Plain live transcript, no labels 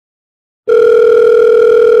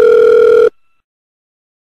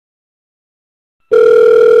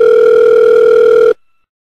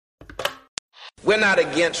We're not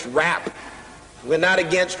against rap. We're not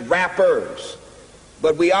against rappers.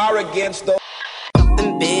 But we are against those.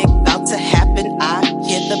 Something big about to happen. I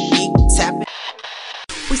hear the beat tapping.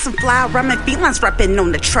 We some fly rhyming felines rapping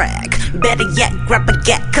on the track. Better yet, grab a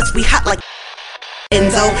gat, cause we hot like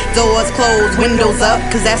Enzo. Doors closed, windows up,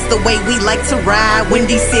 cause that's the way we like to ride.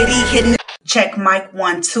 Windy City hitting. Check mic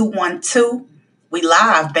 1 2 1 2. We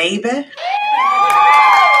live, baby.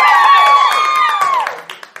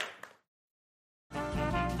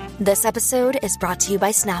 This episode is brought to you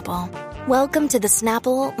by Snapple. Welcome to the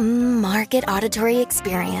Snapple Market Auditory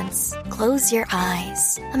Experience. Close your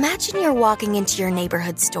eyes. Imagine you're walking into your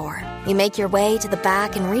neighborhood store. You make your way to the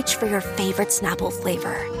back and reach for your favorite Snapple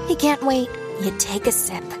flavor. You can't wait. You take a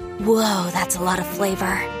sip. Whoa, that's a lot of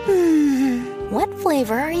flavor. What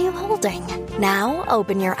flavor are you holding? Now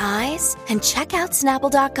open your eyes and check out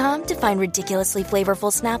Snapple.com to find ridiculously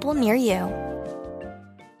flavorful Snapple near you.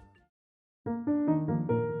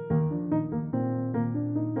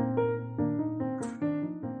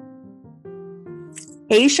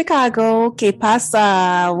 Hey, Chicago. Que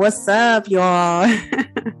pasa? What's up, y'all?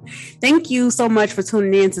 Thank you so much for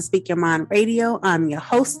tuning in to Speak Your Mind Radio. I'm your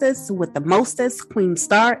hostess with the mostest, Queen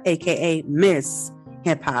Star, a.k.a. Miss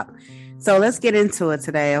Hip Hop. So let's get into it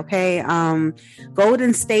today, okay?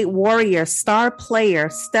 Golden State Warrior star player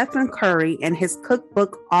Stephen Curry and his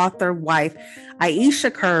cookbook author wife,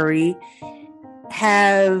 Ayesha Curry,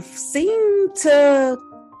 have seemed to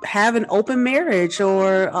have an open marriage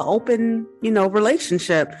or an open,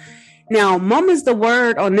 relationship. Now, mum is the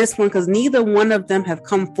word on this one because neither one of them have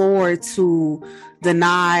come forward to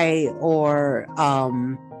deny or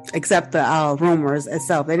accept the rumors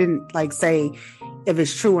itself. They didn't say if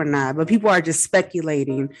it's true or not, but people are just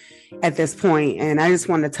speculating at this point. And I just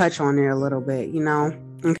want to touch on it a little bit,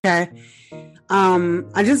 Okay.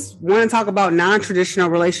 I just want to talk about non-traditional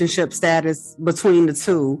relationship status between the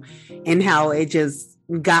two and how it just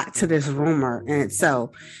got to this rumor in itself.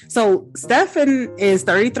 So Stephen is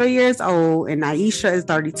 33 years old and Ayesha is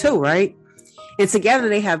 32, right? And together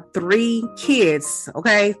they have 3 kids,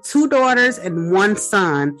 okay? 2 daughters and 1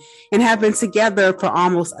 son, and have been together for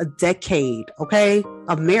almost a decade, okay,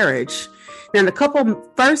 of marriage. Now the couple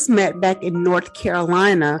first met back in North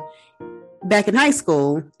Carolina back in high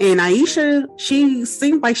school, and Ayesha, she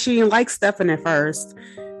seemed like she didn't like Stephen at first.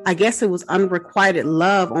 I guess it was unrequited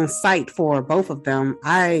love on sight for both of them.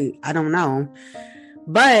 I don't know.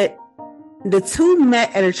 But the two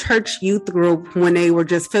met at a church youth group when they were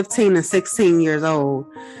just 15 and 16 years old.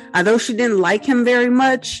 Although she didn't like him very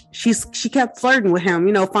much, she kept flirting with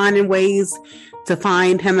him, finding ways to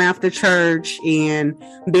find him after church and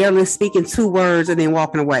barely speaking 2 words and then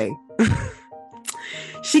walking away.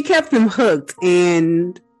 She kept him hooked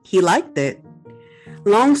and he liked it.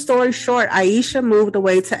 Long story short, Ayesha moved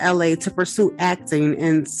away to LA to pursue acting,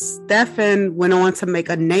 and Stephen went on to make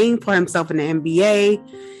a name for himself in the NBA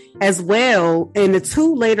as well. And the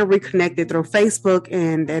two later reconnected through Facebook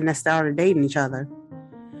and they started dating each other.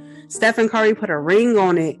 Stephen Curry put a ring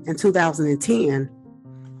on it in 2010.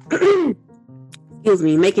 Excuse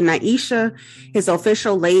me, making Ayesha his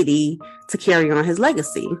official lady to carry on his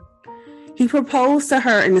legacy. He proposed to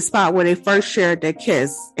her in the spot where they first shared their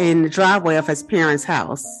kiss in the driveway of his parents'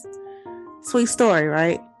 house. Sweet story,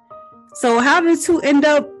 right? So how did the two end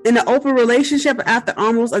up in an open relationship after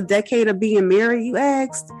almost a decade of being married, you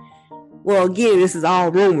asked? Well, again, this is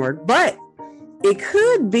all rumored, but it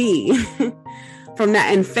could be from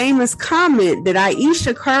that infamous comment that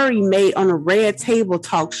Ayesha Curry made on a Red Table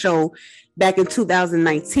talk show back in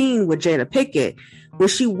 2019 with Jada Pinkett, where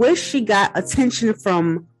she wished she got attention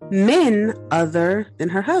from men other than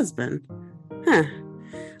her husband.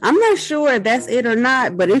 I'm not sure if that's it or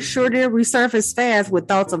not, but it sure did resurface fast with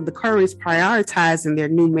thoughts of the Currys prioritizing their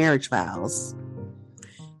new marriage vows.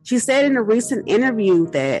 She said in a recent interview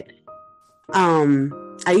that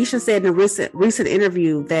Ayesha said in a recent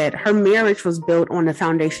interview that her marriage was built on the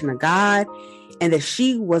foundation of God and that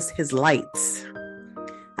she was his light.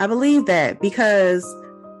 I believe that because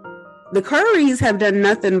the Currys have done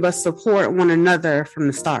nothing but support one another from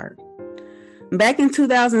the start. Back in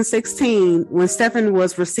 2016, when Stephen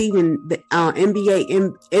was receiving the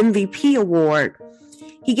NBA MVP award,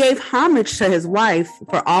 he gave homage to his wife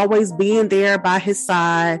for always being there by his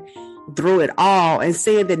side through it all and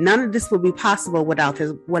said that none of this would be possible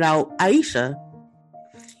without Ayesha.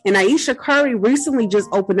 And Ayesha Curry recently just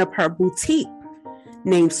opened up her boutique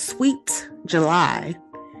named Sweet July.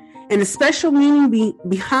 And the special meaning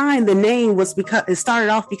behind the name was because it started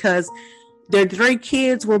off because their 3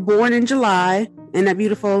 kids were born in July. Isn't that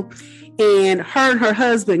beautiful? And her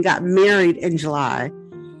husband got married in July.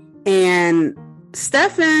 And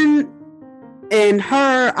Stephen and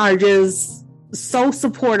her are just so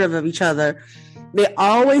supportive of each other. They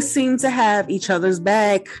always seem to have each other's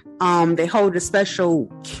back. They hold a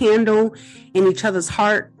special candle in each other's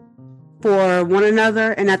heart for one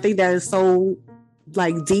another. And I think that is so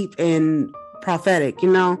like deep and prophetic,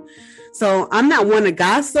 you know? So I'm not one to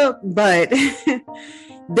gossip, but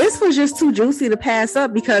this was just too juicy to pass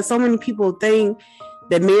up because so many people think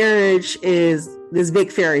that marriage is this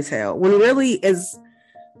big fairy tale when it really is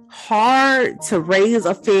hard to raise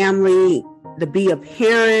a family, to be a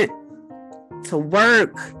parent, to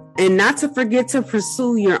work, and not to forget to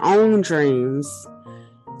pursue your own dreams.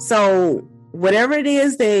 So whatever it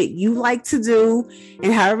is that you like to do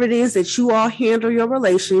and however it is that you all handle your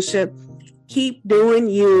relationship, keep doing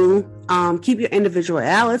you. Keep your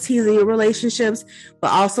individualities in your relationships,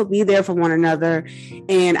 but also be there for one another.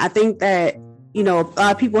 And I think that, you know, a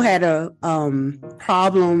lot of people had a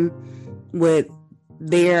problem with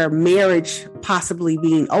their marriage possibly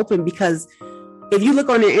being open because if you look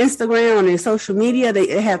on their Instagram, on their social media,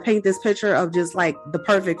 they have painted this picture of just like the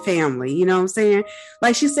perfect family. You know what I'm saying?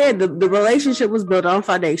 Like she said, the relationship was built on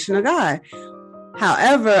foundation of God.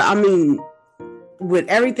 However, I mean, with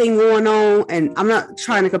everything going on, and I'm not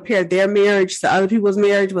trying to compare their marriage to other people's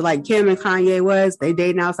marriage, but like Kim and Kanye was, they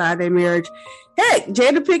dating outside their marriage. Heck,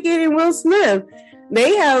 Jada Pinkett and Will Smith,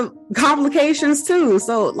 they have complications too.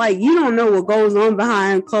 So like, you don't know what goes on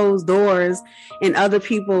behind closed doors in other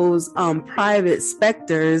people's private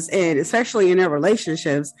specters, and especially in their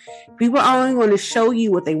relationships. People are only going to show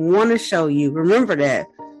you what they want to show you. Remember that.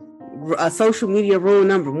 Social media rule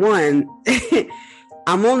number 1.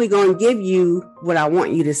 I'm only going to give you what I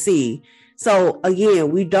want you to see. So again,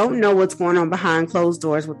 we don't know what's going on behind closed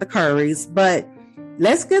doors with the Currys, but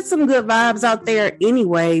let's get some good vibes out there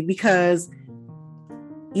anyway, because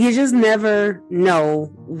you just never know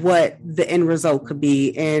what the end result could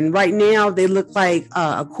be. And right now they look like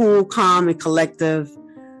a cool, calm, and collective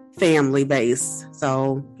family base.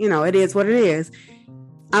 So, you know, it is what it is.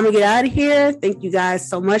 I'm going to get out of here. Thank you guys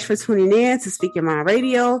so much for tuning in to Speak Your Mind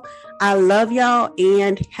Radio. I love y'all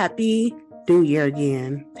and happy New Year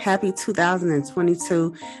again. Happy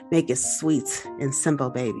 2022. Make it sweet and simple,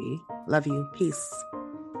 baby. Love you. Peace.